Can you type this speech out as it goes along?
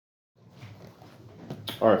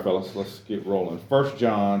All right, fellas, let's get rolling. 1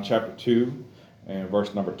 John chapter 2 and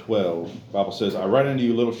verse number 12. The Bible says, I write unto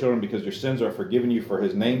you, little children, because your sins are forgiven you for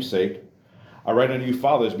his name's sake. I write unto you,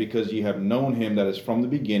 fathers, because ye have known him that is from the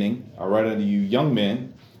beginning. I write unto you, young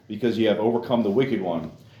men, because ye have overcome the wicked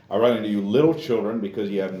one. I write unto you, little children,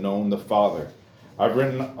 because ye have known the Father. I've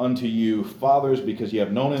written unto you, fathers, because ye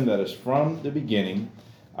have known him that is from the beginning.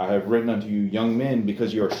 I have written unto you, young men,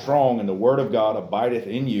 because ye are strong, and the word of God abideth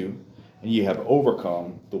in you, and ye have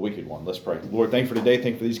overcome the wicked one. Let's pray. Lord, thank you for today.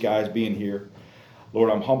 Thank you for these guys being here.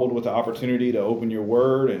 Lord, I'm humbled with the opportunity to open your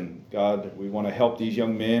word, and God, we want to help these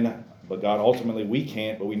young men, but God, ultimately we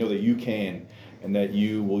can't, but we know that you can, and that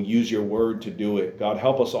you will use your word to do it. God,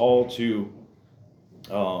 help us all to,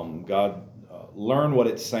 learn what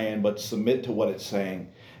it's saying, but submit to what it's saying,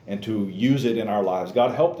 and to use it in our lives.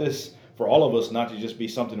 God, help this for all of us not to just be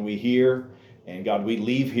something we hear, and God, we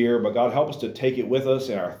leave here, but God, help us to take it with us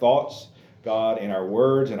in our thoughts, God, in our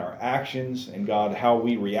words and our actions, and God, how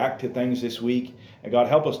we react to things this week. And God,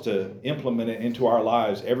 help us to implement it into our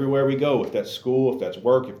lives everywhere we go, if that's school, if that's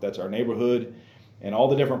work, if that's our neighborhood, and all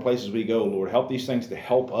the different places we go. Lord, help these things to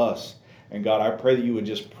help us. And God, I pray that you would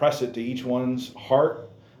just press it to each one's heart.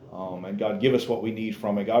 And God, give us what we need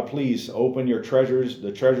from it. God, please open your treasures,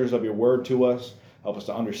 the treasures of your word to us. Help us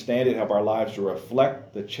to understand it. Help our lives to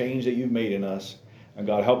reflect the change that you've made in us. And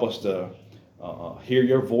God, help us to hear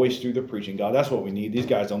your voice through the preaching. God, that's what we need. These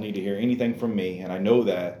guys don't need to hear anything from me, and I know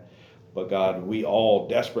that. But God, we all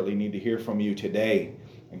desperately need to hear from you today.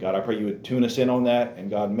 And God, I pray you would tune us in on that. And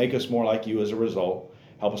God, make us more like you as a result.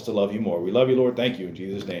 Help us to love you more. We love you, Lord. Thank you in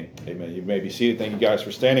Jesus' name. Amen. You may be seated. Thank you guys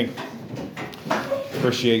for standing.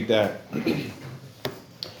 Appreciate that.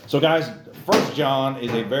 So guys, 1 John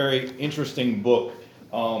is a very interesting book.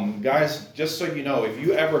 Guys, just so you know, if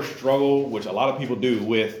you ever struggle, which a lot of people do,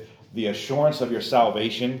 with the assurance of your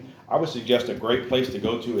salvation, I would suggest a great place to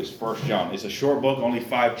go to is 1 John. It's a short book, only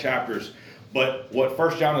 5 chapters. But what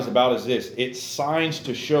 1 John is about is this. It's signs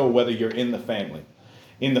to show whether you're in the family.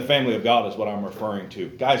 In the family of God is what I'm referring to.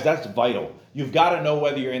 Guys, that's vital. You've got to know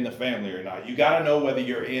whether you're in the family or not. You got to know whether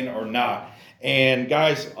you're in or not. And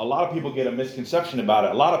guys, a lot of people get a misconception about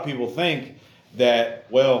it. A lot of people think that,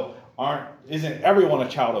 well, isn't everyone a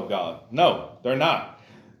child of God? No, they're not.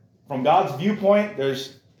 From God's viewpoint,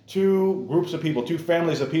 there's 2 groups of people, 2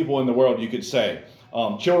 families of people in the world, you could say.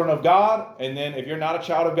 Children of God, and then if you're not a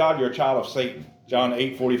child of God, you're a child of Satan. John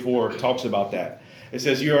 8:44 talks about that. It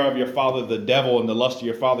says, you are of your father the devil, and the lust of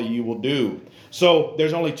your father you will do. So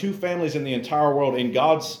there's only 2 families in the entire world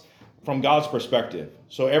from God's perspective.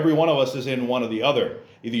 So every one of us is in one or the other.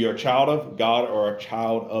 Either you're a child of God or a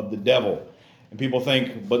child of the devil. And people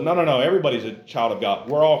think, but no, everybody's a child of God.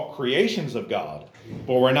 We're all creations of God,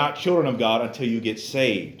 but we're not children of God until you get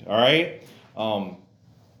saved, all right?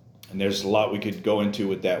 And there's a lot we could go into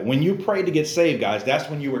with that. When you prayed to get saved, guys, that's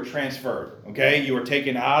when you were transferred, okay? You were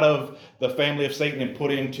taken out of the family of Satan and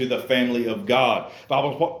put into the family of God. The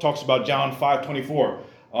Bible talks about John 5:24.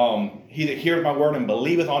 He that heareth my word and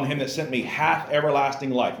believeth on him that sent me hath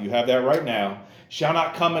everlasting life. You have that right now. Shall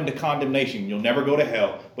not come into condemnation. You'll never go to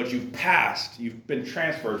hell. But you've been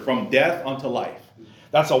transferred from death unto life.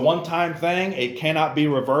 That's a one-time thing. It cannot be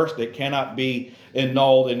reversed. It cannot be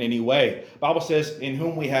annulled in any way. The Bible says, in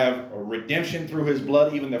whom we have redemption through his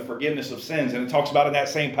blood, even the forgiveness of sins. And it talks about in that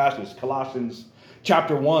same passage, Colossians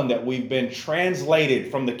chapter 1, that we've been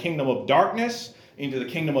translated from the kingdom of darkness into the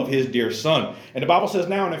kingdom of his dear son. And the Bible says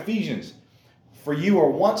now in Ephesians, for you were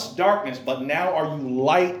once darkness, but now are you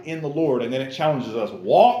light in the Lord. And then it challenges us,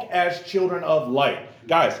 walk as children of light.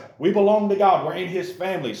 Guys, we belong to God. We're in his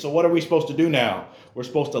family. So what are we supposed to do now? We're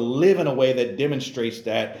supposed to live in a way that demonstrates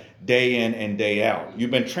that day in and day out. You've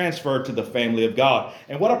been transferred to the family of God.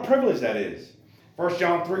 And what a privilege that is. 1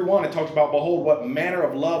 John 3:1, it talks about, behold, what manner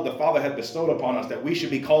of love the Father hath bestowed upon us, that we should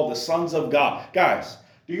be called the sons of God. Guys,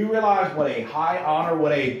 do you realize what a high honor,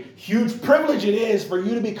 what a huge privilege it is for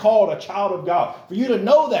you to be called a child of God? For you to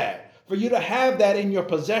know that, for you to have that in your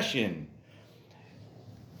possession.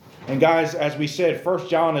 And guys, as we said, 1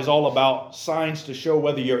 John is all about signs to show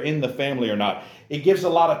whether you're in the family or not. It gives a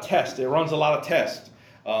lot of tests. It runs a lot of tests,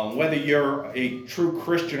 whether you're a true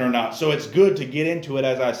Christian or not. So it's good to get into it,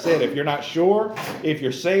 as I said. If you're not sure, if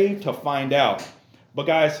you're saved, to find out. But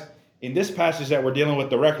guys, in this passage that we're dealing with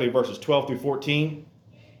directly, verses 12 through 14,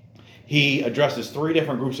 he addresses 3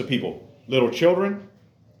 different groups of people. Little children,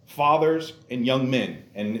 fathers, and young men.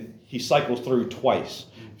 And he cycles through twice.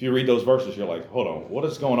 If you read those verses, you're like, hold on, what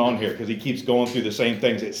is going on here? Because he keeps going through the same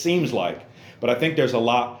things, it seems like. But I think there's a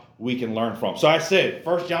lot we can learn from. So I said,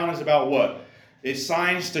 1 John is about what? It's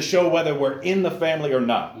signs to show whether we're in the family or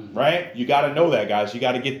not, right? You got to know that, guys. You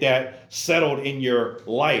got to get that settled in your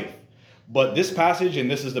life. But this passage, and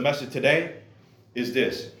this is the message today, is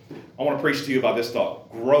this. I want to preach to you about this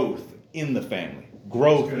thought. Growth in the family.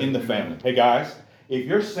 Growth in the family. Hey, guys, if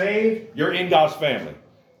you're saved, you're in God's family.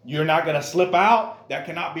 You're not going to slip out. That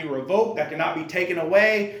cannot be revoked. That cannot be taken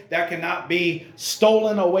away. That cannot be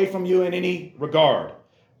stolen away from you in any regard.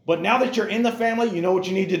 But now that you're in the family, you know what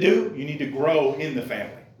you need to do? You need to grow in the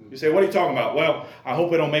family. You say, what are you talking about? Well, I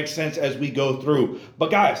hope it'll make sense as we go through. But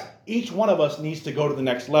guys, each one of us needs to go to the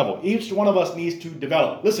next level. Each one of us needs to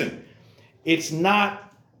develop. Listen, it's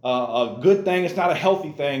not a good thing. It's not a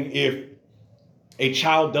healthy thing if a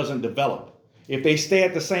child doesn't develop. If they stay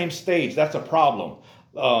at the same stage, that's a problem.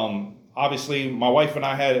 Obviously, my wife and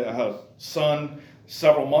I had a son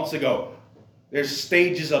several months ago. There's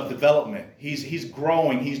stages of development. He's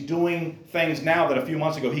growing. He's doing things now that a few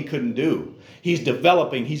months ago he couldn't do. He's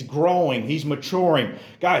developing. He's growing. He's maturing.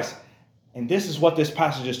 Guys, and this is what this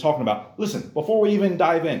passage is talking about. Listen, before we even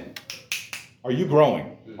dive in, are you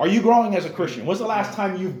growing? Are you growing as a Christian? When's the last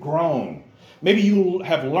time you've grown? Maybe you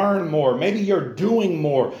have learned more. Maybe you're doing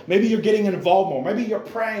more. Maybe you're getting involved more. Maybe you're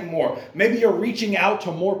praying more. Maybe you're reaching out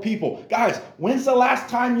to more people. Guys, when's the last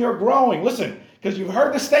time you're growing? Listen, because you've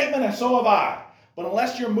heard the statement and so have I. But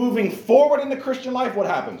unless you're moving forward in the Christian life, what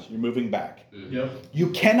happens? You're moving back. Yep. You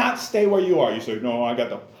cannot stay where you are. You say, no, I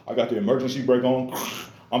got the emergency brake on.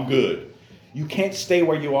 I'm good. You can't stay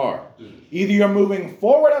where you are. Either you're moving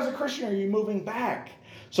forward as a Christian or you're moving back.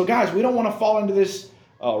 So guys, we don't want to fall into this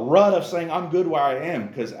rut of saying I'm good where I am,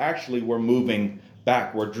 because actually we're moving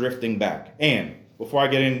back. We're drifting back. And before I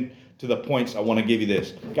get into the points, I want to give you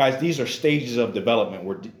this. Guys, these are stages of development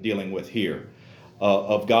we're dealing with here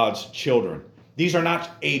of God's children. These are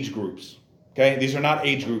not age groups, okay? These are not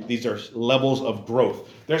age groups. These are levels of growth.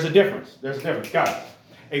 There's a difference. There's a difference. Guys,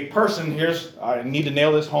 a person, I need to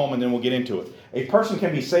nail this home and then we'll get into it. A person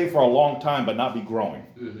can be saved for a long time but not be growing.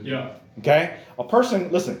 Yeah. Okay? A person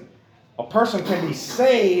can be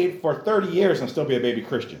saved for 30 years and still be a baby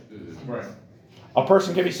Christian. Right. A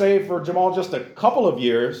person can be saved for, Jamal, just a couple of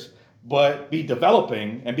years but be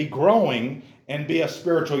developing and be growing and be a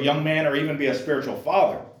spiritual young man or even be a spiritual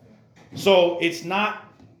father. So it's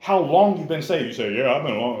not how long you've been saved. You say, yeah, I've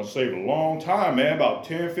been saved a long time, man, about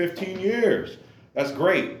 10, 15 years. That's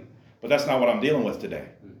great. But that's not what I'm dealing with today.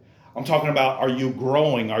 I'm talking about, are you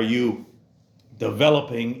growing? Are you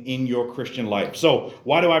developing in your Christian life? So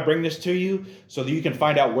why do I bring this to you? So that you can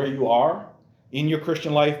find out where you are in your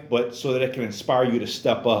Christian life, but so that it can inspire you to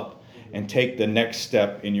step up and take the next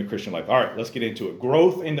step in your Christian life. All right, let's get into it.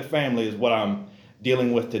 Growth in the family is what I'm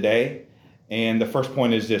dealing with today. And the first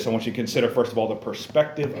point is this. I want you to consider, first of all, the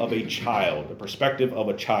perspective of a child. The perspective of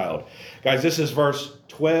a child. Guys, this is verse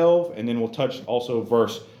 12, and then we'll touch also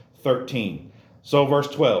verse 13. So verse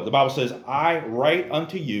 12, the Bible says, I write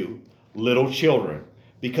unto you, little children,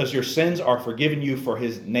 because your sins are forgiven you for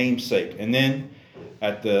his name's sake. And then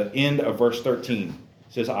at the end of verse 13,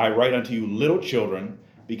 it says, I write unto you, little children,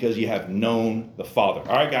 because you have known the Father.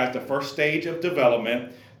 All right, guys, the first stage of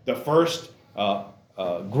development, the first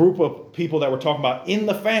group of people that we're talking about in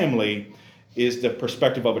the family is the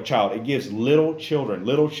perspective of a child. It gives little children.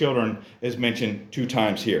 Little children is mentioned 2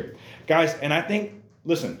 times here. Guys, and I think,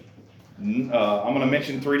 listen, I'm going to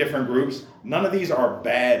mention 3 different groups. None of these are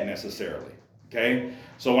bad necessarily, okay?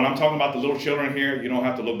 So when I'm talking about the little children here, you don't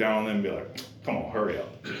have to look down on them and be like, come on, hurry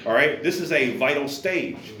up. All right? This is a vital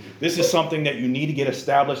stage. This is something that you need to get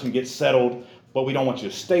established and get settled, but we don't want you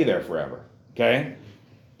to stay there forever, okay?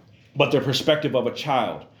 But the perspective of a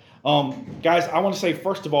child. Guys, I want to say,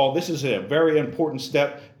 first of all, this is a very important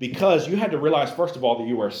step because you had to realize, first of all, that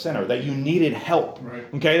you were a sinner, that you needed help. Right.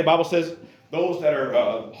 Okay, the Bible says those that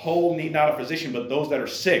are whole need not a physician, but those that are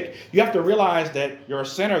sick. You have to realize that you're a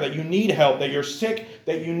sinner, that you need help, that you're sick,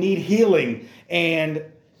 that you need healing. And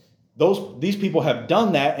these people have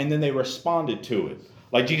done that, and then they responded to it.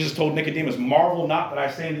 Like Jesus told Nicodemus, marvel not that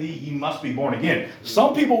I say unto thee, ye must be born again.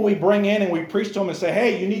 Some people we bring in and we preach to them and say,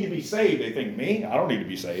 hey, you need to be saved. They think, me? I don't need to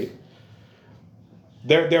be saved.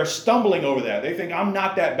 They're stumbling over that. They think I'm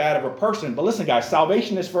not that bad of a person. But listen, guys,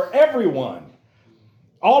 salvation is for everyone.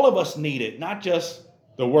 All of us need it, not just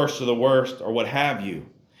the worst of the worst or what have you.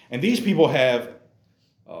 And these people have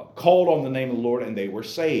called on the name of the Lord and they were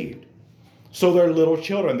saved. So they're little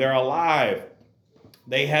children. They're alive.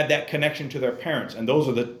 They had that connection to their parents. And those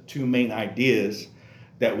are the 2 main ideas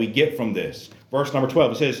that we get from this. Verse number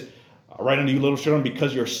 12, it says, write unto you, little children,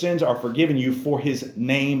 because your sins are forgiven you for his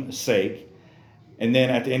name's sake. And then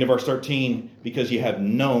at the end of verse 13, because you have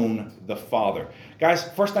known the Father. Guys,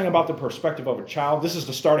 first thing about the perspective of a child, this is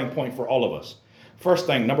the starting point for all of us. First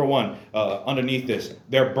thing, number one, underneath this,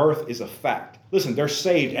 their birth is a fact. Listen, they're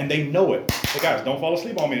saved and they know it. Hey guys, don't fall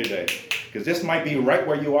asleep on me today, because this might be right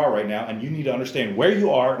where you are right now, and you need to understand where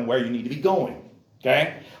you are and where you need to be going.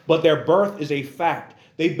 Okay? But their birth is a fact.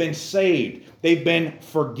 They've been saved. They've been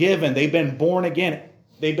forgiven. They've been born again.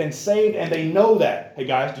 They've been saved and they know that. Hey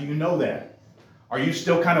guys, do you know that? Are you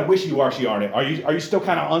still kind of wishy-washy on it? Are you still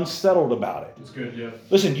kind of unsettled about it? That's good, yeah.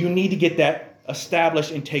 Listen, you need to get that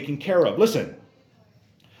established and taken care of. Listen,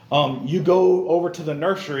 you go over to the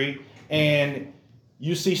nursery and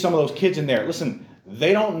you see some of those kids in there. Listen,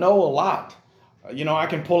 they don't know a lot. I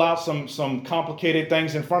can pull out some complicated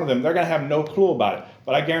things in front of them. They're going to have no clue about it.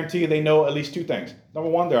 But I guarantee you they know at least two things. Number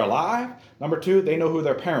one, they're alive. Number two, they know who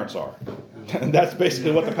their parents are. And that's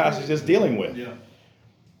basically what the passage is dealing with. Yeah.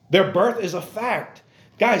 Their birth is a fact.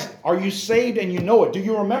 Guys, are you saved and you know it? Do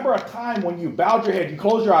you remember a time when you bowed your head, you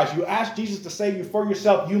closed your eyes, you asked Jesus to save you for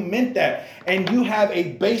yourself, you meant that, and you have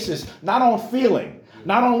a basis, not on feeling,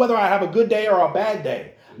 not on whether I have a good day or a bad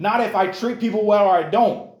day, not if I treat people well or I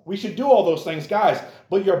don't. We should do all those things, guys.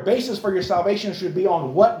 But your basis for your salvation should be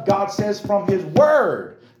on what God says from his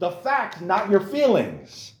word. The fact, not your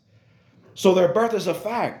feelings. So their birth is a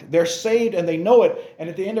fact. They're saved and they know it. And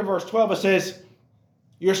at the end of verse 12, it says,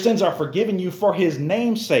 your sins are forgiven you for his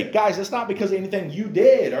name's sake. Guys, it's not because of anything you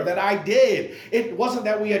did or that I did. It wasn't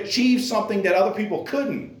that we achieved something that other people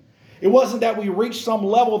couldn't. It wasn't that we reached some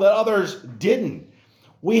level that others didn't.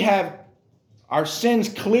 We have our sins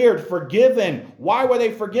cleared, forgiven. Why were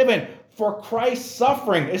they forgiven? For Christ's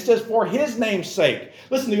suffering. It says for his name's sake.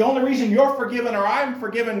 Listen, the only reason you're forgiven or I'm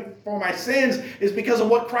forgiven for my sins is because of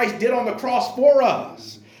what Christ did on the cross for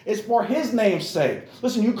us. It's for his name's sake.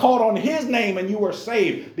 Listen, you called on his name and you were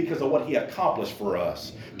saved because of what he accomplished for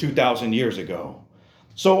us 2,000 years ago.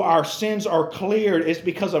 So our sins are cleared. It's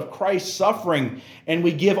because of Christ's suffering, and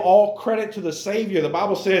we give all credit to the Savior. The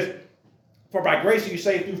Bible says, for by grace are you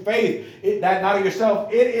saved through faith, that not of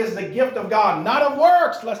yourself. It is the gift of God, not of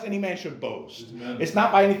works, lest any man should boast. Amen. It's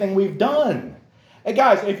not by anything we've done. Hey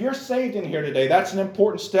guys, if you're saved in here today, that's an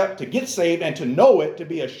important step to get saved and to know it, to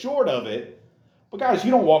be assured of it. But guys,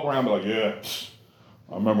 you don't walk around and be like, yeah,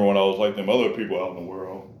 I remember when I was like them other people out in the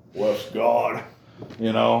world. Bless God.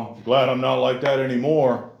 Glad I'm not like that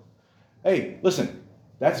anymore. Hey, listen,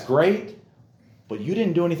 that's great. But you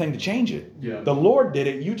didn't do anything to change it. Yeah. The Lord did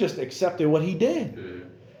it. You just accepted what he did. Yeah.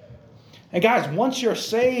 And guys, once you're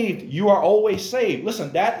saved, you are always saved.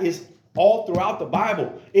 Listen, that is all throughout the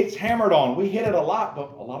Bible. It's hammered on. We hit it a lot,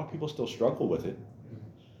 but a lot of people still struggle with it.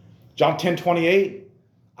 John 10:28,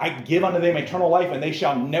 I give unto them eternal life and they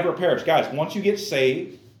shall never perish. Guys, once you get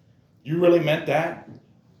saved, you really meant that.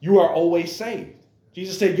 You are always saved.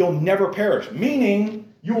 Jesus said you'll never perish,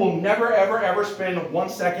 meaning you will never, ever, ever spend 1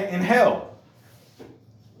 second in hell.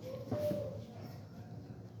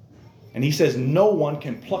 And he says no one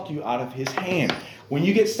can pluck you out of his hand. When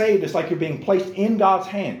you get saved, it's like you're being placed in God's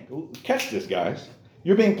hand. Catch this, guys.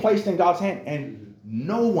 You're being placed in God's hand, and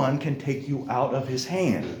no one can take you out of his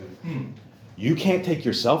hand. You can't take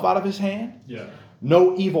yourself out of his hand. Yeah.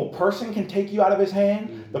 No evil person can take you out of his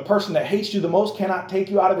hand. The person that hates you the most cannot take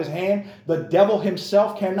you out of his hand. The devil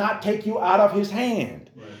himself cannot take you out of his hand.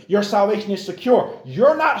 Right. Your salvation is secure.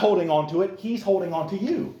 You're not holding on to it. He's holding on to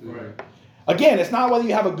you. Right. Again, it's not whether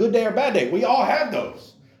you have a good day or bad day. We all have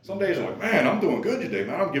those. Some days are like, man, I'm doing good today,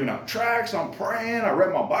 man. I'm giving out tracts. I'm praying. I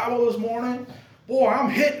read my Bible this morning. Boy, I'm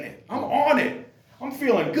hitting it. I'm on it. I'm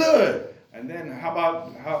feeling good. And then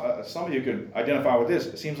how some of you could identify with this.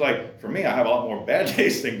 It seems like for me, I have a lot more bad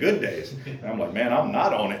days than good days. And I'm like, man, I'm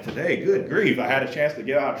not on it today. Good grief. I had a chance to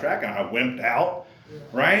give out a tract and I wimped out,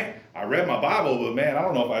 right? I read my Bible, but man, I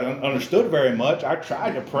don't know if I understood very much. I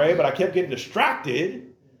tried to pray, but I kept getting distracted.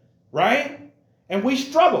 Right? And we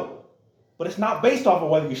struggle. But it's not based off of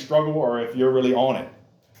whether you struggle or if you're really on it.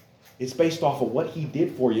 It's based off of what he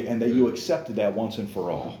did for you and that you accepted that once and for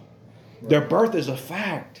all. Right. Their birth is a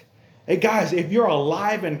fact. Hey guys, if you're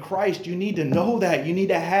alive in Christ, you need to know that. You need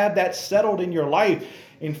to have that settled in your life.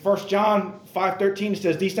 In 1 John 5:13 it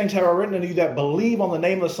says, these things have I written unto you that believe on the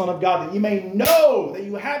name of the Son of God, that you may know that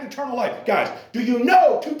you have eternal life. Guys, do you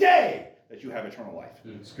know today that you have eternal life?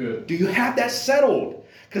 It's good. Do you have that settled?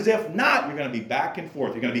 Because if not, you're going to be back and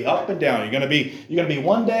forth. You're going to be up and down. You're going to be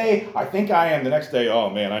one day, I think I am. The next day, oh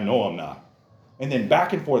man, I know I'm not. And then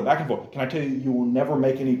back and forth, back and forth. Can I tell you, you will never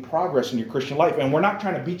make any progress in your Christian life. And we're not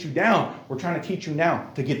trying to beat you down. We're trying to teach you now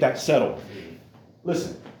to get that settled.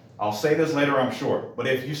 Listen, I'll say this later, I'm sure. But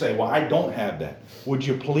if you say, well, I don't have that, would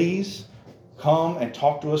you please come and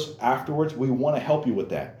talk to us afterwards? We want to help you with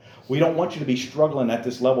that. We don't want you to be struggling at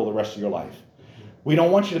this level the rest of your life. We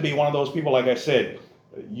don't want you to be one of those people, like I said,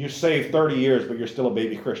 you saved 30 years, but you're still a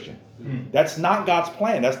baby Christian. That's not God's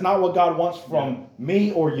plan. That's not what God wants from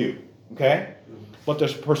me or you. Okay? But the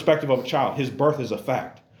perspective of a child, his birth is a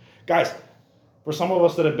fact. Guys, for some of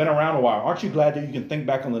us that have been around a while, aren't you glad that you can think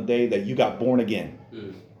back on the day that you got born again?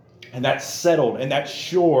 And that's settled, and that's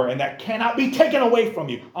sure, and that cannot be taken away from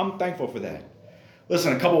you. I'm thankful for that.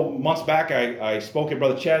 Listen, a couple months back, I spoke at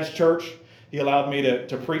Brother Chad's church. He allowed me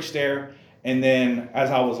to preach there. And then as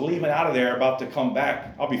I was leaving out of there, about to come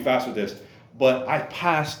back, I'll be fast with this, but I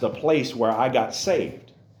passed the place where I got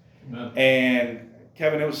saved. Amen. And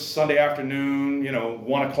Kevin, it was Sunday afternoon,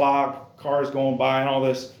 1 o'clock, cars going by and all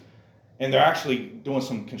this. And they're actually doing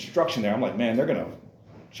some construction there. I'm like, man, they're going to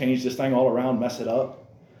change this thing all around, mess it up.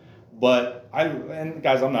 But and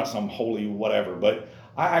guys, I'm not some holy whatever, but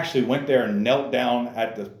I actually went there and knelt down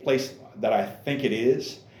at the place that I think it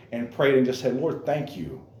is and prayed and just said, Lord, thank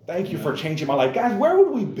you. Thank you for changing my life. Guys, where would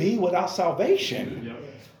we be without salvation?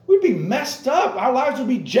 We'd be messed up. Our lives would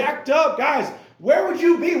be jacked up. Guys, where would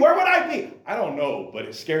you be? Where would I be? I don't know, but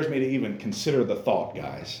it scares me to even consider the thought,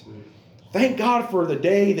 guys. Thank God for the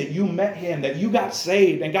day that you met him, that you got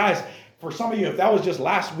saved. And guys, for some of you, if that was just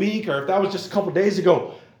last week or if that was just a couple days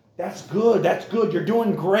ago, that's good. That's good. You're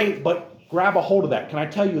doing great, but grab a hold of that. Can I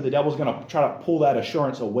tell you the devil's going to try to pull that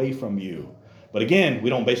assurance away from you? But again, we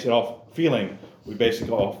don't base it off feeling. We base it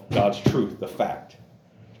off God's truth, the fact.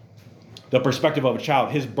 The perspective of a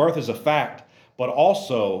child. His birth is a fact, but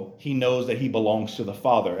also he knows that he belongs to the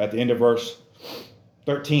Father. At the end of verse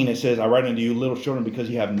 13, it says, I write unto you, little children, because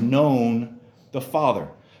you have known the Father.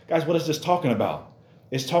 Guys, what is this talking about?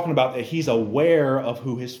 It's talking about that he's aware of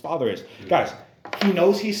who his Father is. Guys, he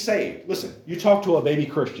knows he's saved. Listen, you talk to a baby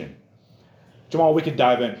Christian. Jamal, we could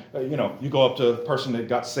dive in. You go up to the person that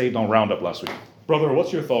got saved on Roundup last week. Brother,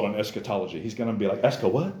 what's your thought on eschatology? He's going to be like,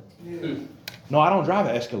 what? Yeah. No, I don't drive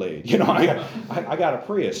an Escalade. I got a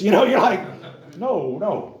Prius. You're like,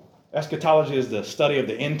 no. Eschatology is the study of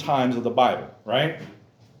the end times of the Bible, right?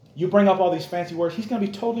 You bring up all these fancy words, he's going to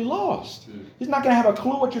be totally lost. He's not going to have a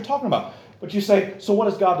clue what you're talking about. But you say, so what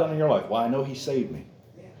has God done in your life? Well, I know he saved me.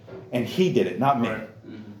 And he did it, not me. Right.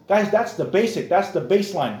 Guys, that's the basic. That's the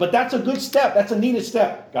baseline. But that's a good step. That's a needed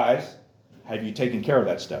step. Guys, have you taken care of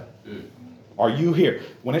that step? Are you here?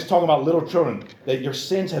 When it's talking about little children, that your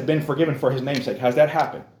sins have been forgiven for his name's sake, has that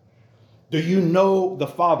happened? Do you know the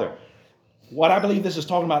Father? What I believe this is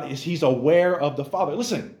talking about is he's aware of the Father.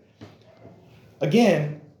 Listen,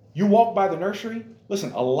 again, you walk by the nursery.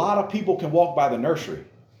 Listen, a lot of people can walk by the nursery.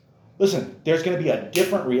 Listen, there's going to be a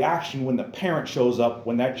different reaction when the parent shows up,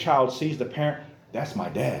 when that child sees the parent. That's my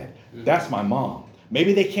dad. That's my mom.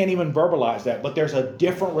 Maybe they can't even verbalize that, but there's a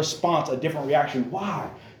different response, a different reaction. Why?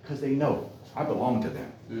 Because they know I belong to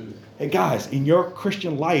them. Hey, guys, in your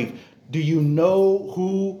Christian life, do you know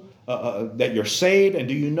who that you're saved, and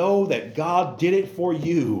do you know that God did it for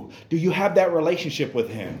you? Do you have that relationship with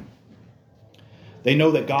him? They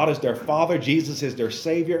know that God is their Father, Jesus is their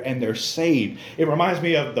Savior, and they're saved. It reminds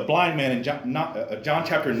me of the blind man in John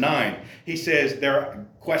chapter 9. He says they're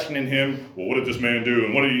questioning him, well, what did this man do?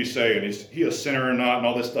 And what did he say? And is he a sinner or not? And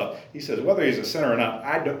all this stuff. He says, whether he's a sinner or not,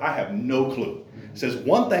 I have no clue. He says,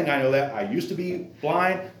 one thing I know that I used to be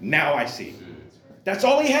blind, now I see. That's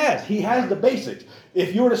all he has. He has the basics.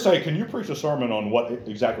 If you were to say, can you preach a sermon on what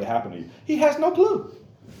exactly happened to you? He has no clue.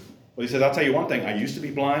 But he says, I'll tell you one thing. I used to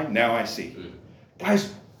be blind, now I see.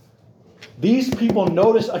 Guys, these people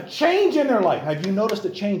notice a change in their life. Have you noticed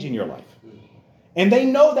a change in your life? And they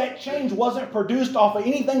know that change wasn't produced off of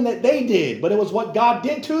anything that they did, but it was what God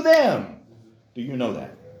did to them. Do you know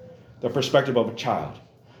that? The perspective of a child.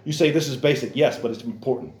 You say this is basic. Yes, but it's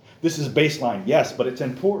important. This is baseline. Yes, but it's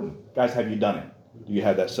important. Guys, have you done it? Do you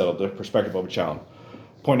have that settled? The perspective of a child.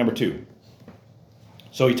 Point number 2.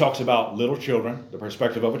 So he talks about little children, the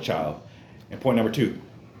perspective of a child. And point number 2.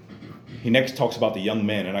 He next talks about the young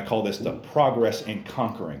men, and I call this the progress in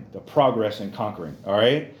conquering. The progress in conquering. All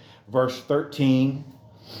right? Verse 13,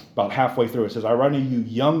 about halfway through, it says, I write to you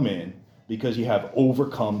young men because you have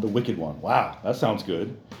overcome the wicked one. Wow, that sounds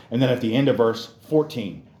good. And then at the end of verse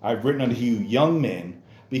 14, I've written unto you young men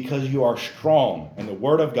because you are strong, and the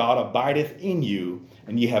word of God abideth in you,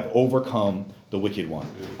 and ye have overcome the wicked one.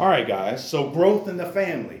 All right, guys, so growth in the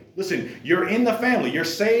family. Listen, you're in the family. You're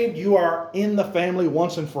saved. You are in the family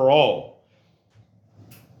once and for all.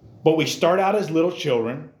 But we start out as little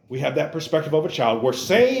children. We have that perspective of a child. We're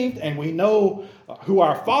saved, and we know who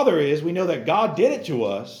our Father is. We know that God did it to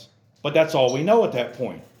us, but that's all we know at that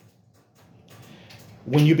point.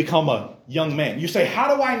 When you become a young man, you say,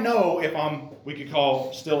 how do I know if we could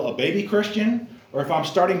call still a baby Christian, or if I'm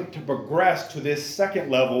starting to progress to this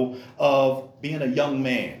second level of being a young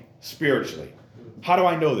man spiritually? How do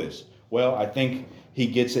I know this? Well, I think he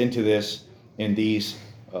gets into this in these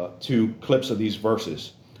two clips of these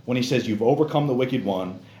verses. When he says, you've overcome the wicked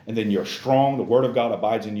one, and then you're strong, the word of God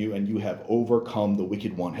abides in you, and you have overcome the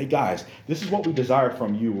wicked one. Hey guys, this is what we desire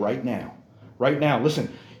from you right now. Right now,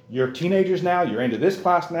 listen, you're teenagers now, you're into this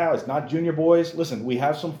class now, it's not junior boys. Listen, we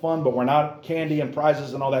have some fun, but we're not candy and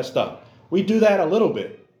prizes and all that stuff. We do that a little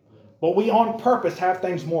bit. But we on purpose have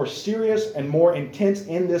things more serious and more intense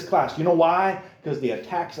in this class. You know why? Because the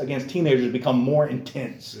attacks against teenagers become more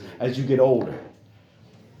intense as you get older.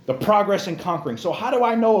 The progress in conquering. So how do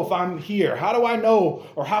I know if I'm here? How do I know,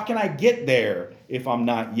 or how can I get there if I'm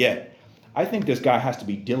not yet? I think this guy has to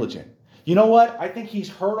be diligent. You know what? I think he's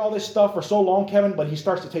heard all this stuff for so long, Kevin, but he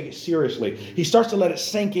starts to take it seriously. He starts to let it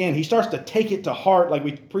sink in. He starts to take it to heart like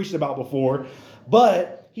we preached about before,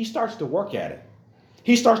 but he starts to work at it.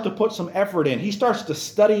 He starts to put some effort in. He starts to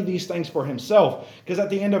study these things for himself, because at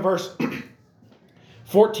the end of verse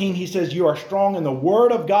 14, he says, you are strong and the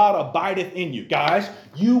word of God abideth in you. Guys,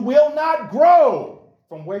 you will not grow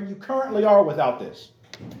from where you currently are without this.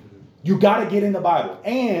 You got to get in the Bible,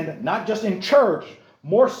 and not just in church,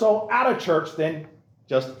 more so out of church than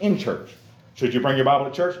just in church. Should you bring your Bible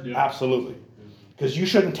to church? Yeah. Absolutely. Because you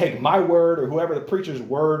shouldn't take my word or whoever the preacher's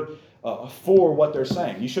word for what they're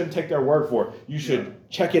saying. You shouldn't take their word for it. You should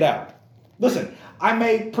check it out. Listen, I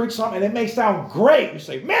may preach something and it may sound great. You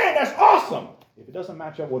say, man, that's awesome. If it doesn't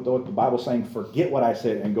match up with what the Bible's saying, forget what I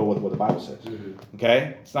said and go with what the Bible says.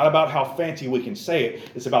 Okay? It's not about how fancy we can say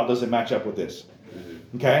it. It's about, does it match up with this?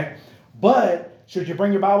 Okay? But should you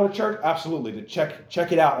bring your Bible to church? Absolutely. To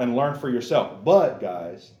check it out and learn for yourself. But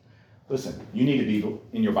guys, listen, you need to be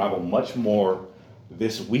in your Bible much more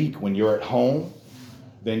this week when you're at home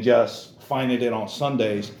than just finding it on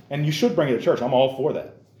Sundays. And you should bring it to church. I'm all for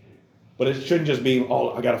that. But it shouldn't just be,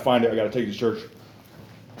 oh, I got to find it. I got to take it to church.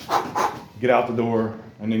 Get out the door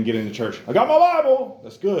and then get into church. I got my Bible.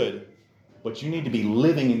 That's good. But you need to be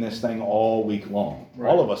living in this thing all week long. Right.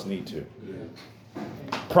 All of us need to. Yeah.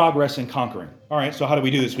 Progress and conquering. All right, so how do we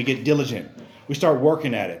do this? We get diligent. We start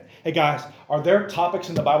working at it. Hey guys, are there topics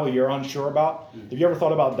in the Bible you're unsure about? Have you ever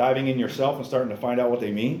thought about diving in yourself and starting to find out what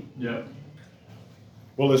they mean? Yeah.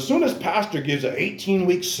 Well, as soon as Pastor gives an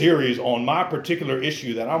 18-week series on my particular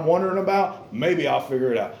issue that I'm wondering about, maybe I'll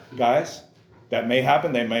figure it out. Guys, that may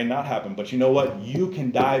happen, they may not happen. But you know what? You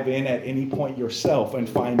can dive in at any point yourself and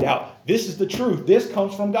find out. This is the truth. This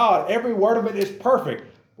comes from God. Every word of it is perfect.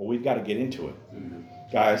 But we've got to get into it.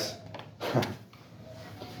 Guys,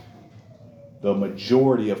 the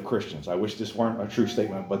majority of Christians, I wish this weren't a true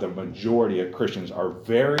statement, but the majority of Christians are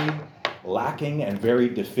very lacking and very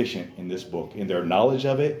deficient in this book, in their knowledge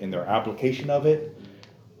of it, in their application of it.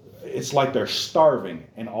 It's like they're starving,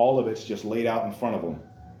 and all of it's just laid out in front of them,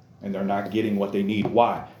 and they're not getting what they need.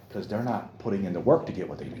 Why? Because they're not putting in the work to get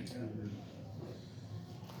what they need.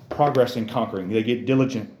 Progress in conquering. They get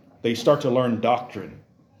diligent. They start to learn doctrine.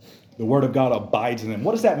 The word of God abides in them.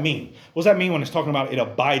 What does that mean? What does that mean when it's talking about it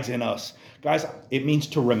abides in us? Guys, it means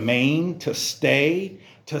to remain, to stay,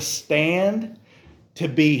 to stand, to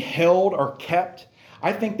be held or kept.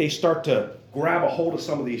 I think they start to grab a hold of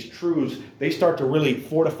some of these truths. They start to really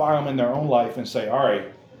fortify them in their own life and say, all right,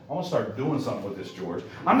 I'm going to start doing something with this, George.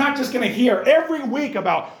 I'm not just going to hear every week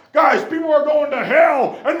about, guys, people are going to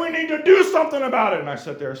hell and we need to do something about it. And I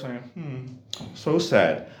sit there saying, so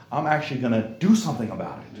sad. I'm actually going to do something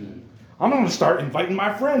about it. I'm going to start inviting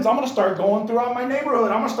my friends. I'm going to start going throughout my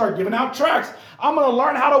neighborhood. I'm going to start giving out tracts. I'm going to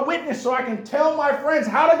learn how to witness so I can tell my friends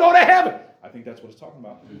how to go to heaven. I think that's what it's talking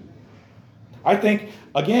about. I think,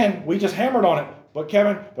 again, we just hammered on it. But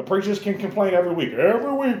Kevin, the preachers can complain every week.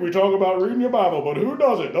 Every week we talk about reading your Bible, but who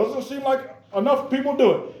does it? Doesn't seem like enough people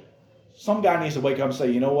do it. Some guy needs to wake up and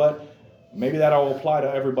say, you know what? Maybe that'll apply to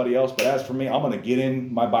everybody else, but as for me, I'm going to get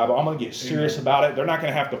in my Bible. I'm going to get serious about it. They're not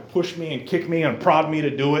going to have to push me and kick me and prod me to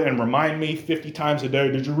do it and remind me 50 times a day,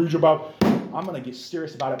 did you read your Bible? I'm going to get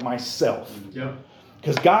serious about it myself. Yeah.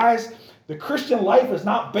 Because guys, the Christian life is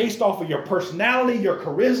not based off of your personality, your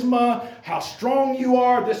charisma, how strong you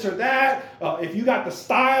are, this or that. If you got the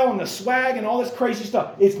style and the swag and all this crazy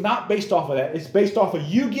stuff, it's not based off of that. It's based off of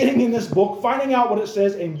you getting in this book, finding out what it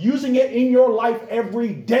says, and using it in your life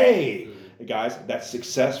every day. Guys, that's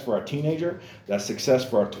success for a teenager. That's success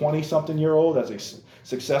for a 20-something-year-old. That's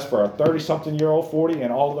success for a 30-something-year-old, 40,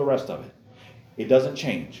 and all of the rest of it. It doesn't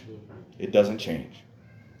change. It doesn't change.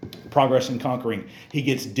 Progress in conquering. He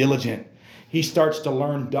gets diligent. He starts to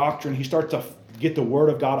learn doctrine. He starts to get the word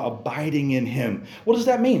of God abiding in him. What does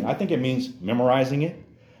that mean? I think it means memorizing it,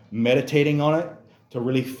 meditating on it, to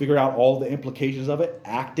really figure out all the implications of it,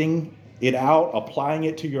 acting it out, applying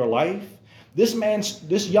it to your life. This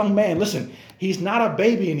young man, listen, he's not a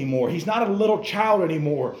baby anymore. He's not a little child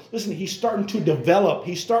anymore. Listen, he's starting to develop.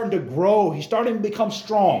 He's starting to grow. He's starting to become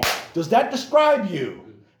strong. Does that describe you?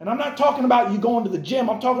 And I'm not talking about you going to the gym.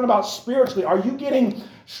 I'm talking about spiritually. Are you getting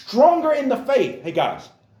stronger in the faith? Hey, guys,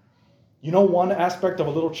 you know one aspect of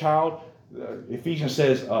a little child? Ephesians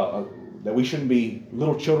says that we shouldn't be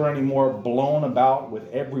little children anymore, blown about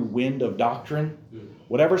with every wind of doctrine.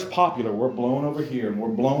 Whatever's popular, we're blown over here and we're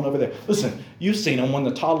blown over there. Listen, you've seen them when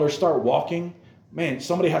the toddlers start walking. Man,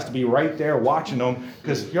 somebody has to be right there watching them,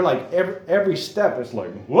 because you're like, every step it's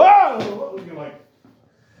like, whoa! You're like,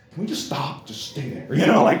 can we just stop? Just stay there. You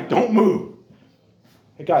know, like, don't move.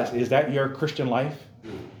 Hey, guys, is that your Christian life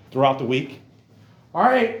throughout the week? All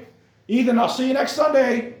right, Ethan, I'll see you next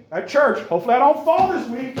Sunday at church. Hopefully I don't fall this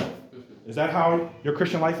week. Is that how your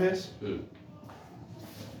Christian life is?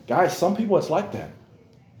 Guys, some people it's like that.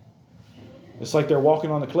 It's like they're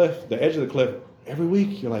walking on the cliff, the edge of the cliff. Every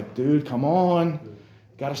week, you're like, dude, come on. You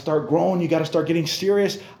got to start growing. You got to start getting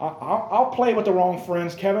serious. I'll play with the wrong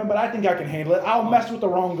friends, Kevin, but I think I can handle it. I'll mess with the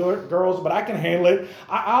wrong girls, but I can handle it.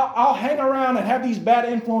 I'll hang around and have these bad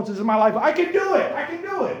influences in my life. I can do it. I can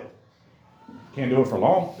do it. Can't do it for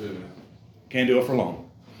long. Can't do it for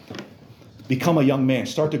long. Become a young man.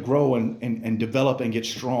 Start to grow and develop and get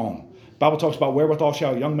strong. The Bible talks about wherewithal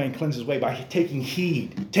shall a young man cleanse his way, by taking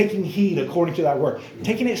heed according to that word,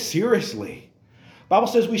 taking it seriously. The Bible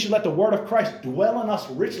says we should let the word of Christ dwell in us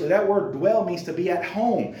richly. That word dwell means to be at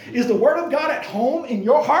home. Is the word of God at home in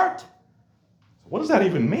your heart? What does that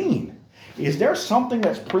even mean? Is there something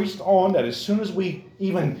that's preached on that as soon as we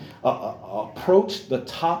even approach the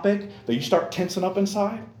topic that you start tensing up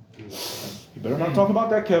inside? You better not talk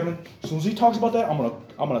about that, Kevin. As soon as he talks about that, I'm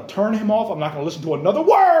gonna turn him off. I'm not gonna listen to another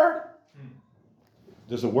word.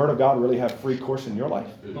 Does the word of God really have free course in your life?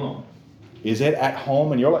 Is it at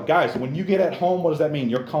home in your life? Guys, when you get at home, what does that mean?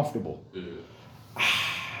 You're comfortable.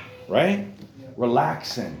 Right?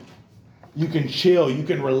 Relaxing. You can chill. You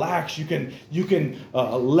can relax. You can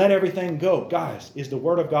let everything go. Guys, is the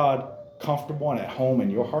word of God comfortable and at home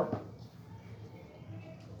in your heart?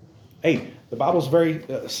 Hey, the Bible's very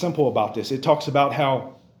simple about this. It talks about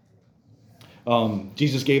how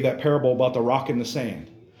Jesus gave that parable about the rock and the sand.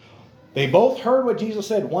 They both heard what Jesus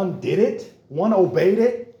said. One did it. One obeyed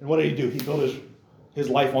it. And what did he do? He built his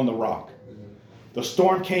life on the rock. The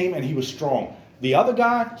storm came and he was strong. The other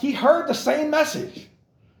guy, he heard the same message.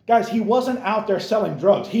 Guys, he wasn't out there selling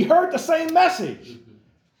drugs. He heard the same message.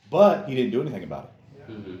 But he didn't do anything about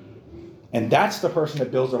it. And that's the person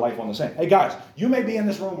that builds their life on the sand. Hey, guys, you may be in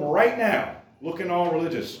this room right now looking all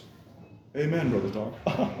religious. Amen, Brother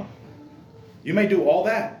Tom. You may do all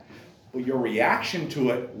that. But your reaction to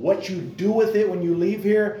it, what you do with it when you leave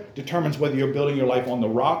here, determines whether you're building your life on the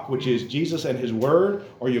rock, which is Jesus and his word,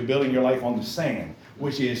 or you're building your life on the sand,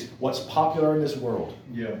 which is what's popular in this world.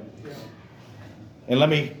 Yeah. And let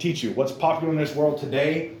me teach you, what's popular in this world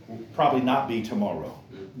today will probably not be tomorrow.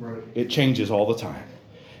 Right. It changes all the time.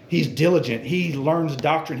 He's diligent. He learns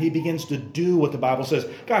doctrine. He begins to do what the Bible says.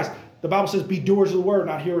 Guys, the Bible says be doers of the word,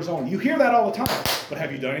 not hearers only. You hear that all the time, but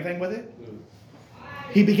have you done anything with it?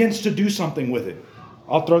 He begins to do something with it.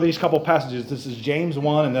 I'll throw these couple passages. This is James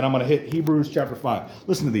 1, and then I'm going to hit Hebrews chapter 5.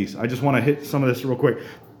 Listen to these. I just want to hit some of this real quick.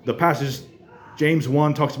 The passage, James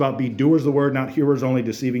 1, talks about be doers of the word, not hearers only,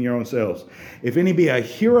 deceiving your own selves. If any be a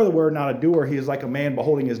hearer of the word, not a doer, he is like a man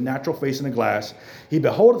beholding his natural face in a glass. He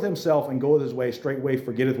beholdeth himself and goeth his way, straightway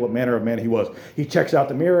forgetteth what manner of man he was. He checks out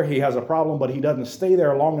the mirror. He has a problem, but he doesn't stay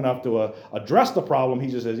there long enough to address the problem.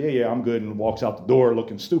 He just says, yeah, I'm good, and walks out the door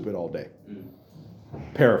looking stupid all day.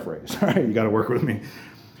 Paraphrase. All right, you got to work with me.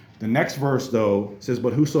 The next verse, though, says,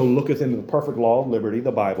 but whoso looketh into the perfect law of liberty,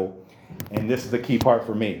 the Bible, and this is the key part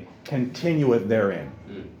for me, continueth therein.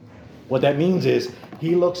 What that means is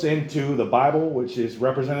he looks into the Bible, which is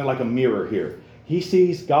represented like a mirror here. He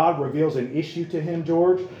sees God reveals an issue to him,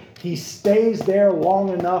 George. He stays there long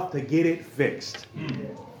enough to get it fixed.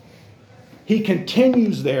 He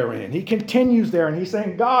continues therein. He continues there, and he's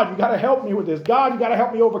saying, God, you got to help me with this. God, you got to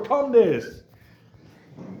help me overcome this.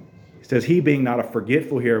 It says, he being not a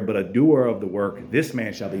forgetful hearer, but a doer of the work, this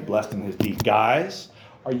man shall be blessed in his deed. Guys,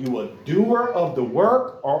 are you a doer of the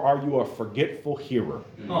work, or are you a forgetful hearer?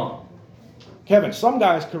 Kevin, some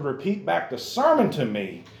guys could repeat back the sermon to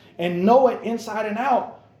me and know it inside and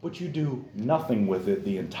out, but you do nothing with it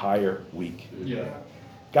the entire week. Yeah.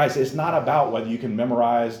 Guys, it's not about whether you can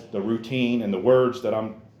memorize the routine and the words that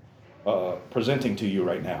I'm presenting to you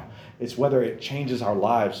right now. It's whether it changes our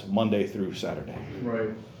lives Monday through Saturday. Right.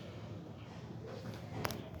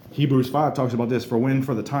 Hebrews 5 talks about this. For when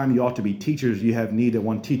for the time you ought to be teachers, you have need that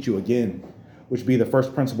one teach you again which be the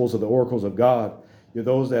first principles of the oracles of God. You're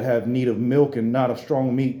those that have need of milk and not of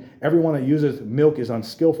strong meat. Everyone that uses milk is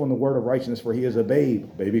unskillful in the word of righteousness, for he is a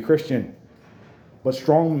baby Christian. But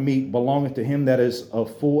strong meat belongeth to him that is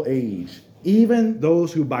of full age, even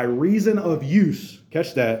those who by reason of use,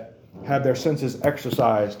 catch that, have their senses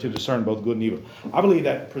exercised to discern both good and evil. I believe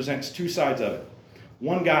that presents two sides of it.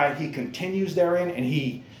 One guy, he continues therein and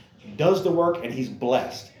he does the work and he's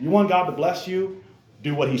blessed. You want God to bless you?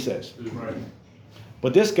 Do what he says. Right.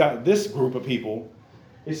 But this group of people,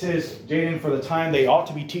 it says, Jaden, for the time they ought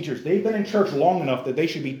to be teachers. They've been in church long enough that they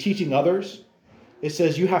should be teaching others. It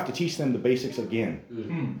says you have to teach them the basics again.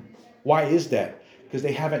 Mm-hmm. Why is that? Because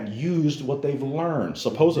they haven't used what they've learned,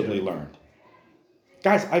 supposedly learned.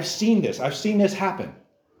 Guys, I've seen this. I've seen this happen.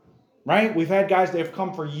 Right? We've had guys that have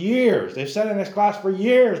come for years. They've sat in this class for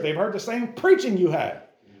years. They've heard the same preaching you had.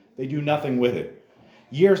 They do nothing with it.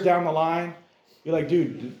 Years down the line, you're like,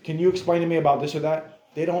 dude, can you explain to me about this or that?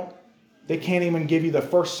 They can't even give you the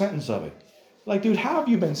first sentence of it. Like, dude, how have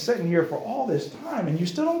you been sitting here for all this time and you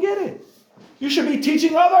still don't get it? You should be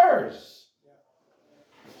teaching others.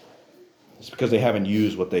 It's because they haven't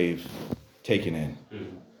used what they've taken in.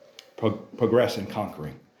 Progress in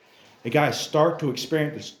conquering. Hey guys, start to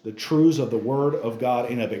experience the truths of the Word of God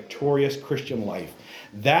in a victorious Christian life.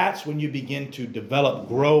 That's when you begin to develop,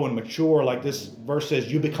 grow, and mature. Like this verse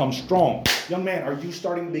says, you become strong. Young man, are you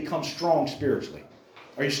starting to become strong spiritually?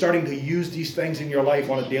 Are you starting to use these things in your life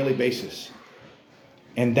on a daily basis?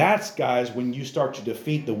 And that's, guys, when you start to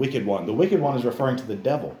defeat the wicked one. The wicked one is referring to the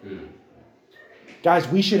devil. Guys,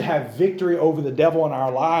 we should have victory over the devil in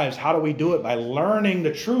our lives. How do we do it? By learning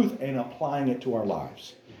the truth and applying it to our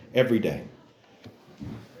lives every day.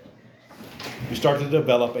 You start to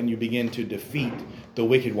develop and you begin to defeat the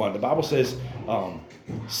wicked one. The Bible says,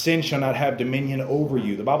 sin shall not have dominion over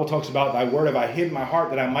you. The Bible talks about, thy word have I hid in my heart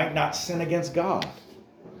that I might not sin against God.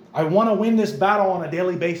 I want to win this battle on a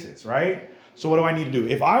daily basis, right? So what do I need to do?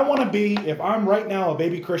 If I'm right now a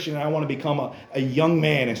baby Christian and I want to become a young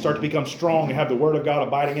man and start to become strong and have the word of God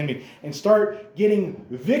abiding in me and start getting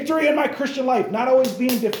victory in my Christian life, not always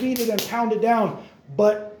being defeated and pounded down,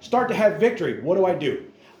 but start to have victory, what do?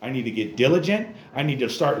 I need to get diligent. I need to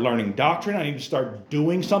start learning doctrine. I need to start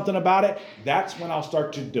doing something about it. That's when I'll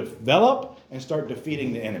start to develop and start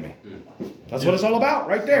defeating the enemy. That's what it's all about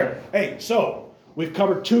right there. Hey, so we've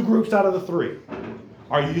covered two groups out of the three.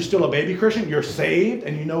 Are you still a baby Christian? You're saved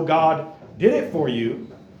and you know God did it for you,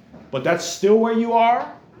 but that's still where you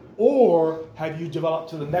are? Or have you developed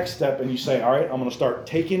to the next step and you say, all right, I'm going to start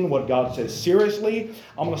taking what God says seriously.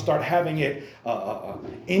 I'm going to start having it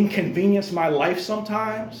inconvenience my life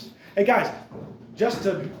sometimes. Hey guys, just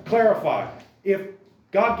to clarify, if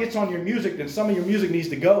God gets on your music, then some of your music needs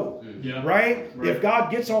to go, right? If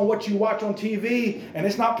God gets on what you watch on TV and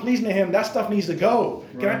it's not pleasing to him, that stuff needs to go.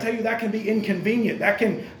 Can I tell you, that can be inconvenient. That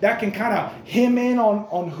can kind of hem in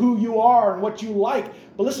on who you are and what you like.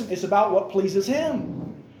 But listen, it's about what pleases him.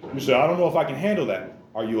 You say, I don't know if I can handle that.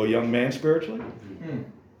 Are you a young man spiritually?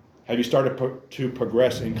 Have you started to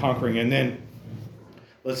progress in conquering? And then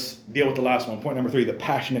let's deal with the last one. Point number 3, the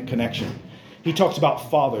passionate connection. He talks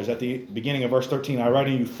about fathers at the beginning of verse 13. I write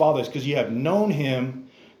to you fathers because you have known him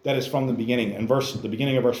that is from the beginning. And the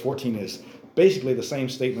beginning of verse 14 is basically the same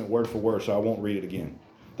statement word for word, so I won't read it again.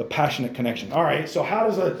 The passionate connection. All right, so how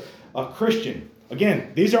does a Christian,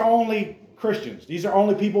 again, these are only Christians. These are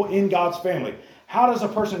only people in God's family. How does a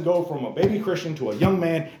person go from a baby Christian to a young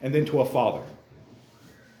man and then to a father?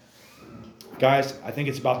 Guys, I think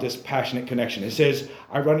it's about this passionate connection. It says,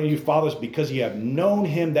 I run to you fathers because you have known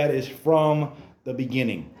him that is from the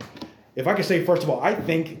beginning. If I could say, first of all, I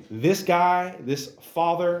think this guy, this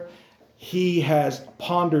father, he has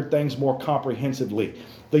pondered things more comprehensively.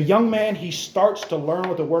 The young man, he starts to learn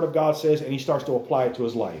what the word of God says and he starts to apply it to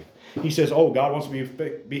his life. He says, oh, God wants me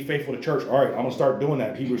to be faithful to church. All right, I'm going to start doing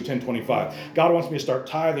that. Hebrews 10:25. God wants me to start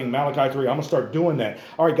tithing. Malachi 3. I'm going to start doing that.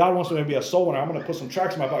 All right, God wants me to be a soul winner. I'm going to put some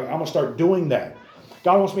tracts in my pocket. I'm going to start doing that.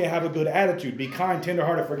 God wants me to have a good attitude, be kind,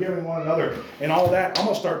 tenderhearted, forgiving one another, and all that. I'm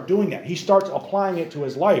going to start doing that. He starts applying it to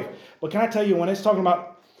his life. But can I tell you, when it's talking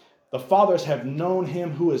about the fathers have known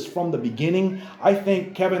him who is from the beginning, I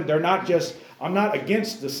think, Kevin, I'm not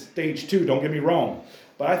against the stage 2, don't get me wrong.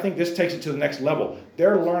 But I think this takes it to the next level.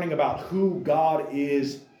 They're learning about who God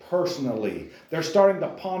is personally. They're starting to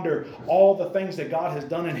ponder all the things that God has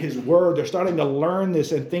done in his word. They're starting to learn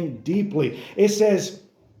this and think deeply. It says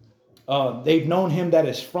they've known him that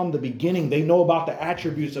is from the beginning. They know about the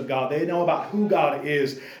attributes of God. They know about who God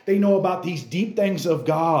is. They know about these deep things of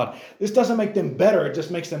God. This doesn't make them better. It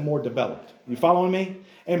just makes them more developed. You following me?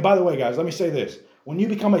 And by the way, guys, let me say this. When you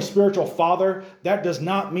become a spiritual father, that does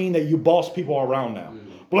not mean that you boss people around now.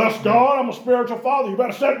 Bless God, I'm a spiritual father. You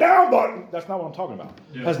better sit down, button. That's not what I'm talking about.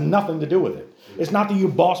 It has nothing to do with it. It's not that you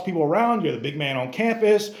boss people around. You're the big man on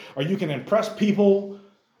campus, or you can impress people.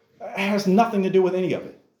 It has nothing to do with any of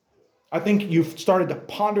it. I think you've started to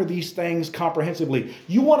ponder these things comprehensively.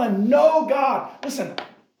 You want to know God. Listen,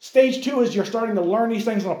 stage 2 is you're starting to learn these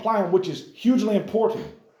things and apply them, which is hugely important.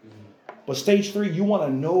 But stage 3, you want to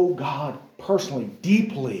know God personally,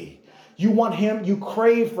 deeply. You want him, you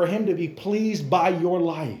crave for him to be pleased by your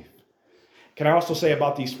life. Can I also say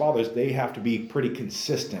about these fathers, they have to be pretty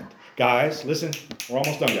consistent. Guys, listen, we're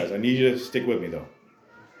almost done, guys. I need you to stick with me, though.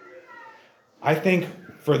 I think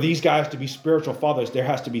for these guys to be spiritual fathers, there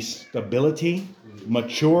has to be stability,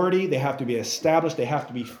 maturity. They have to be established. They have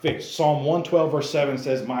to be fixed. Psalm 112, verse 7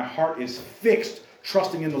 says, my heart is fixed,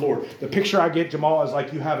 trusting in the Lord. The picture I get, Jamal, is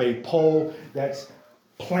like you have a pole that's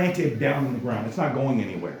planted down in the ground. It's not going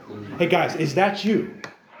anywhere. Hey, guys, is that you?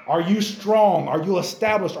 Are you strong? Are you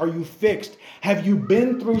established? Are you fixed? Have you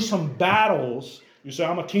been through some battles? You say,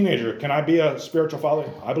 I'm a teenager. Can I be a spiritual father?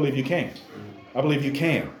 I believe you can. I believe you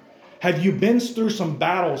can. Have you been through some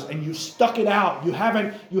battles and you stuck it out? You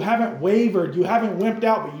haven't wavered. You haven't wimped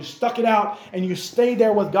out, but you stuck it out and you stayed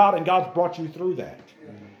there with God and God's brought you through that.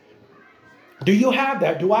 Do you have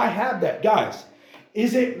that? Do I have that? Guys,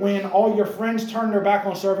 is it when all your friends turn their back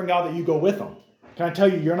on serving God that you go with them? Can I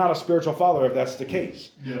tell you, you're not a spiritual father if that's the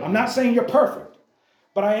case. Yeah. I'm not saying you're perfect,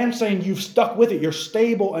 but I am saying you've stuck with it. You're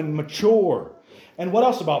stable and mature. And what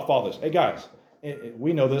else about fathers? Hey, guys,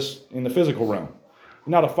 we know this in the physical realm.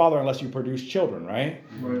 You're not a father unless you produce children, right?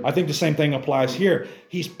 I think the same thing applies here.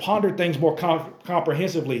 He's pondered things more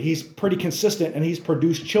comprehensively. He's pretty consistent, and he's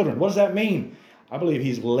produced children. What does that mean? I believe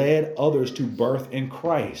he's led others to birth in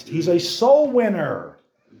Christ. He's a soul winner.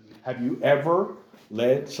 Have you ever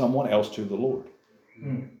led someone else to the Lord?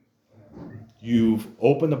 You've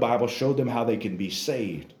opened the Bible, showed them how they can be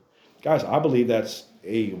saved. Guys, I believe that's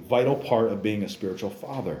a vital part of being a spiritual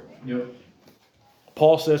father. Yep.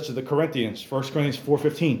 Paul says to the Corinthians, 1 Corinthians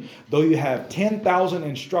 4:15, though you have 10,000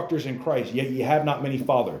 instructors in Christ, yet you have not many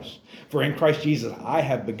fathers. For in Christ Jesus, I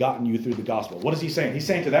have begotten you through the gospel. What is he saying? He's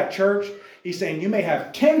saying to that church, he's saying you may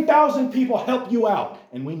have 10,000 people help you out.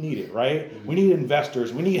 And we need it, right? We need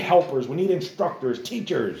investors. We need helpers. We need instructors,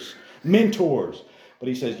 teachers, mentors. But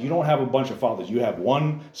he says, you don't have a bunch of fathers. You have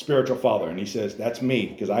one spiritual father. And he says, that's me,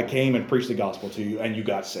 because I came and preached the gospel to you and you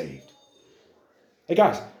got saved. Hey,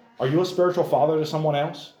 guys, are you a spiritual father to someone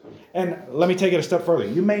else? And let me take it a step further.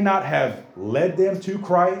 You may not have led them to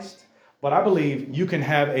Christ, but I believe you can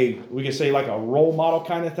have we could say like a role model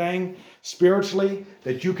kind of thing spiritually,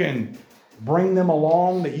 that you can bring them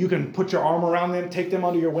along, that you can put your arm around them, take them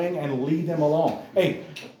under your wing and lead them along. Hey,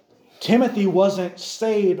 Timothy wasn't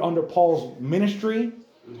saved under Paul's ministry.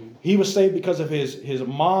 He was saved because of his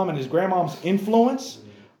mom and his grandmom's influence.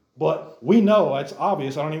 But we know, it's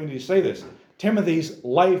obvious, I don't even need to say this, Timothy's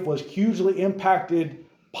life was hugely impacted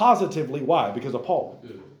positively. Why? Because of Paul.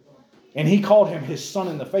 And he called him his son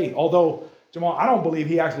in the faith. Although, Jamal, I don't believe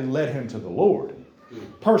he actually led him to the Lord.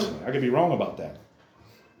 Personally, I could be wrong about that.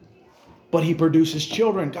 But he produces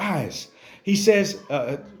children. Guys, he says,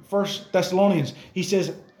 1 Thessalonians, he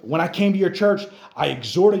says, when I came to your church, I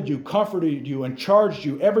exhorted you, comforted you, and charged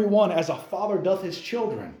you, everyone as a father doth his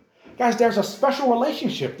children. Guys, there's a special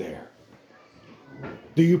relationship there.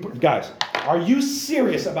 Guys, are you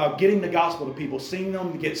serious about getting the gospel to people, seeing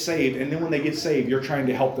them get saved, and then when they get saved, you're trying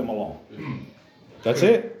to help them along? That's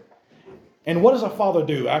it. And what does a father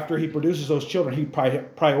do after he produces those children? He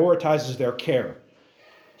prioritizes their care.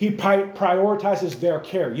 He prioritizes their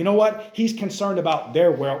care. You know what? He's concerned about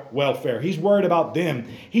their welfare. He's worried about them.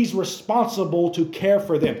 He's responsible to care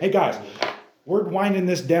for them. Hey, guys, we're winding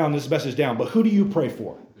this message down, but who do you pray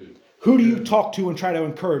for? Who do you talk to and try to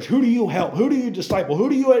encourage? Who do you help? Who do you disciple? Who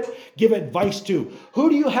do you give advice to? Who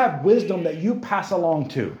do you have wisdom that you pass along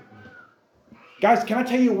to? Guys, can I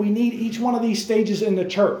tell you, we need each one of these stages in the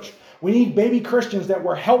church. We need baby Christians that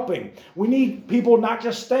we're helping. We need people not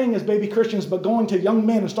just staying as baby Christians, but going to young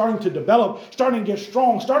men and starting to develop, starting to get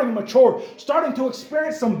strong, starting to mature, starting to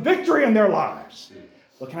experience some victory in their lives.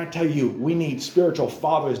 But can I tell you, we need spiritual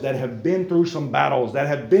fathers that have been through some battles, that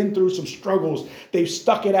have been through some struggles. They've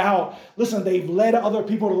stuck it out. Listen, they've led other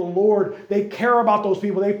people to the Lord. They care about those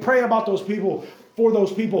people. They pray about those people, for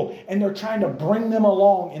those people, and they're trying to bring them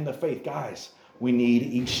along in the faith. Guys, we need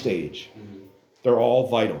each stage. They're all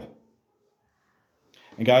vital.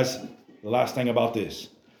 And guys, the last thing about this,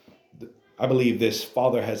 I believe this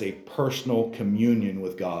father has a personal communion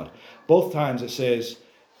with God. Both times it says,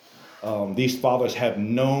 these fathers have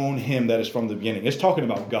known him that is from the beginning. It's talking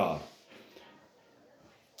about God.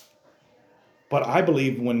 But I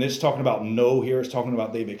believe when it's talking about know here, it's talking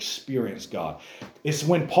about they've experienced God. It's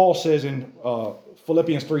when Paul says in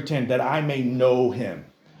Philippians 3:10 that I may know him.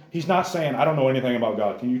 He's not saying, I don't know anything about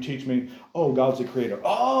God. Can you teach me? Oh, God's the creator.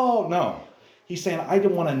 Oh, no. He's saying, I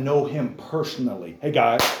want to know him personally. Hey,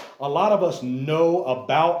 guys, a lot of us know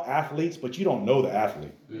about athletes, but you don't know the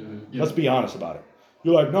athlete. Mm-hmm. Let's be honest about it.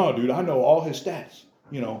 You're like, no, dude, I know all his stats.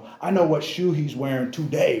 You know, I know what shoe he's wearing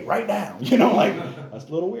today, right now. You know, like, that's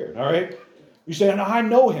a little weird, all right? You say, no, I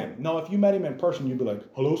know him. No, if you met him in person, you'd be like,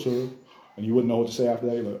 hello, sir. And you wouldn't know what to say after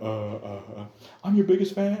that. You're like, I'm your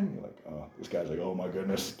biggest fan. You're like, this guy's like, oh my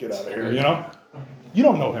goodness, get out of here, you know? You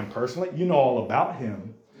don't know him personally. You know all about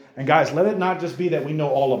him. And guys, let it not just be that we know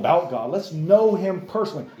all about God. Let's know him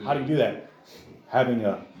personally. How do you do that? Having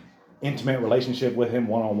an intimate relationship with him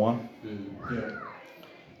one-on-one. Yeah.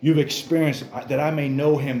 You've experienced that I may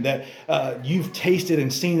know him, that you've tasted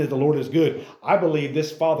and seen that the Lord is good. I believe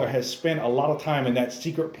this father has spent a lot of time in that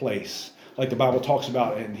secret place, like the Bible talks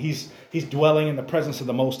about, and he's dwelling in the presence of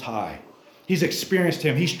the Most High. He's experienced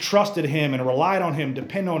him. He's trusted him and relied on him,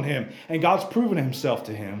 depended on him, and God's proven himself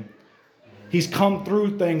to him. He's come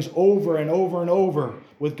through things over and over and over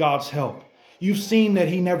with God's help. You've seen that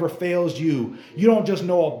he never fails you. You don't just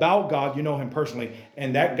know about God, you know him personally.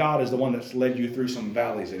 And that God is the one that's led you through some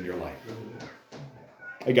valleys in your life.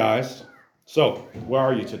 Hey guys, so where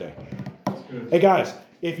are you today? Hey guys,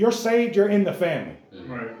 if you're saved, you're in the family.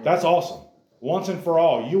 Right. That's awesome. Once and for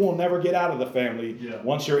all, you will never get out of the family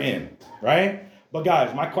once you're in, right? But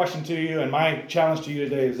guys, my question to you and my challenge to you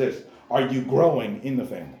today is this. Are you growing in the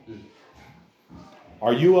family?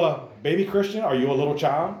 Are you a baby Christian? Are you a little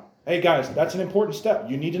child? Hey guys, that's an important step.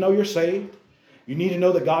 You need to know you're saved. You need to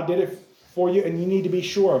know that God did it for you, and you need to be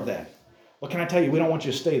sure of that. But can I tell you, we don't want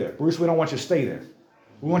you to stay there. Bruce, we don't want you to stay there.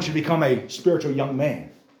 We want you to become a spiritual young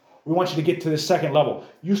man. We want you to get to this second level.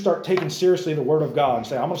 You start taking seriously the Word of God and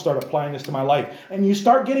say, I'm going to start applying this to my life. And you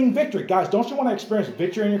start getting victory. Guys, don't you want to experience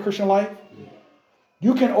victory in your Christian life?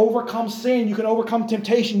 You can overcome sin. You can overcome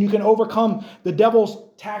temptation. You can overcome the devil's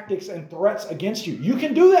tactics and threats against you. You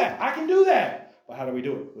can do that. I can do that. But how do we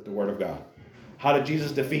do it? With the Word of God. How did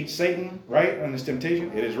Jesus defeat Satan, right? And his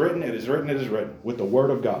temptation? It is written, it is written, it is written. With the Word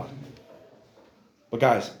of God. But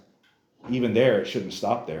guys, even there, it shouldn't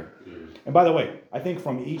stop there. And by the way, I think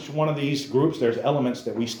from each one of these groups, there's elements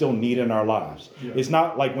that we still need in our lives. Yeah. It's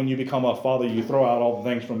not like when you become a father, you throw out all the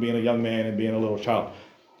things from being a young man and being a little child.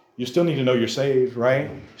 You still need to know you're saved, right?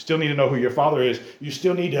 You still need to know who your father is. You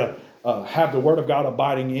still need to have the Word of God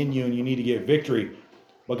abiding in you, and you need to get victory.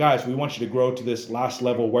 But guys, we want you to grow to this last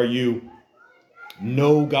level where you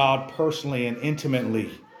know God personally and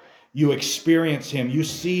intimately. You experience him. You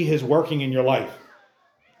see his working in your life.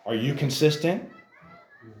 Are you consistent?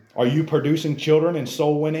 Are you producing children and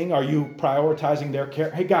soul winning? Are you prioritizing their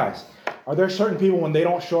care? Hey guys, are there certain people when they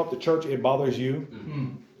don't show up to church, it bothers you? Mm-hmm.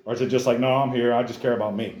 Or is it just like, no, I'm here, I just care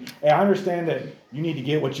about me? Hey, I understand that you need to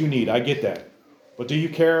get what you need. I get that. But do you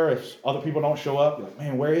care if other people don't show up? You're like,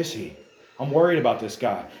 man, where is he? I'm worried about this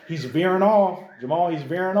guy. He's veering off. Jamal, he's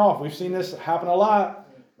veering off. We've seen this happen a lot.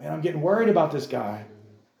 Man, I'm getting worried about this guy.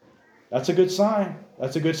 That's a good sign.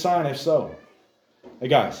 That's a good sign if so. Hey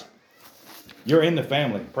guys, you're in the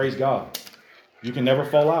family. Praise God. You can never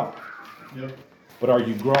fall out. Yep. But are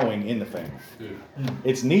you growing in the family? Good.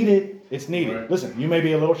 It's needed. It's needed. Right. Listen, you may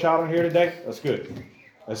be a little child in here today. That's good.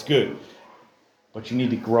 That's good. But you need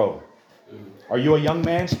to grow. Are you a young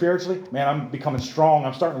man spiritually? Man, I'm becoming strong.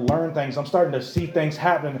 I'm starting to learn things. I'm starting to see things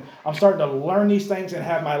happen. I'm starting to learn these things and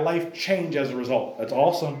have my life change as a result. That's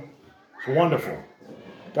awesome. It's wonderful.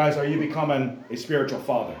 Guys, are you becoming a spiritual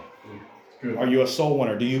father? Good. Are you a soul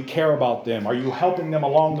winner? Do you care about them? Are you helping them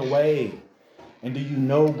along the way? And do you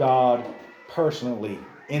know God personally,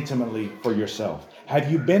 intimately for yourself? Have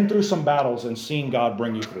you been through some battles and seen God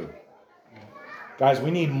bring you through? Guys,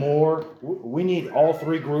 we need more. We need all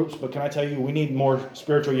three groups, but can I tell you, we need more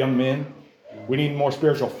spiritual young men. We need more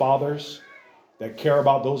spiritual fathers that care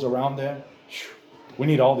about those around them. We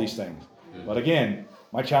need all these things. But again,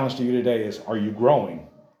 my challenge to you today is, are you growing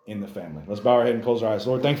in the family? Let's bow our head and close our eyes.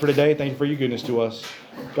 Lord, thank you for today. Thank you for your goodness to us.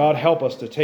 God, help us to take